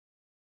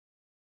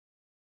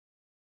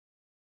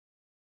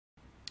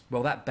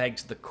Well, that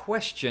begs the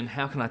question,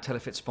 how can I tell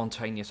if it's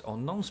spontaneous or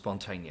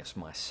non-spontaneous?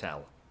 My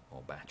cell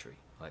or battery,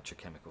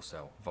 electrochemical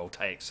cell,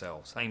 voltaic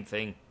cell, same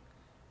thing.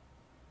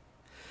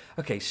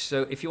 Okay,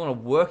 so if you want a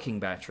working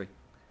battery,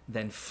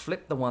 then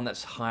flip the one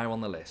that's higher on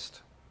the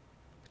list,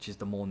 which is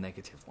the more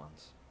negative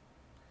ones.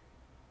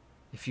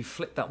 If you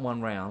flip that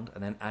one round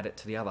and then add it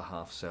to the other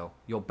half cell,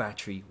 your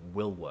battery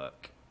will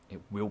work.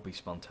 It will be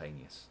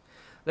spontaneous.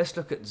 Let's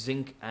look at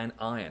zinc and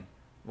iron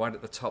right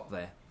at the top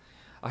there.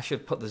 I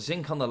should put the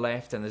zinc on the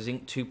left and the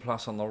zinc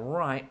 2+ on the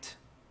right.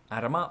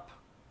 Add them up.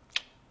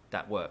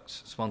 That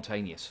works.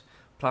 Spontaneous.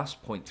 Plus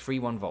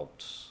 0.31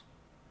 volts.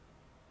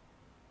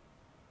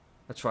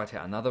 Let's write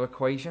out another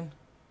equation.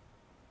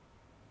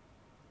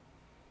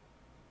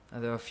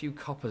 And there are a few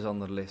coppers on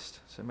the list,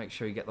 so make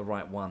sure you get the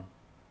right one.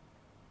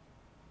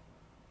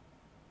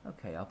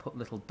 Okay, I'll put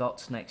little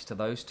dots next to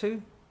those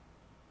two.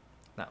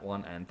 That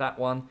one and that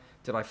one.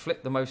 Did I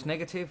flip the most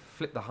negative?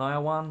 Flip the higher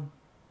one?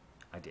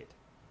 I did.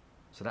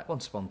 So that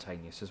one's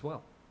spontaneous as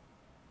well.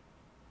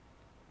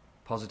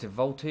 Positive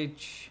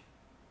voltage,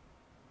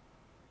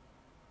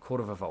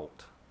 1/4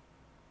 volt.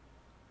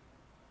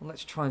 Well,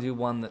 let's try and do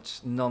one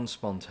that's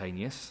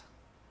non-spontaneous.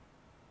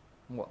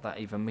 What that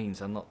even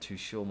means, I'm not too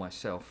sure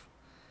myself.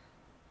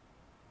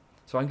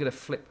 So I'm going to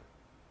flip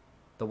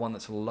the one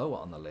that's lower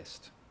on the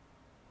list,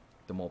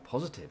 the more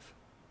positive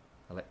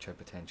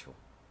electropotential.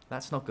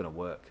 That's not going to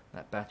work.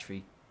 That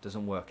battery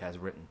doesn't work as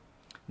written.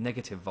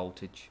 Negative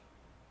voltage,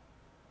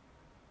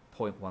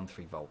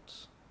 0.13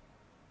 volts.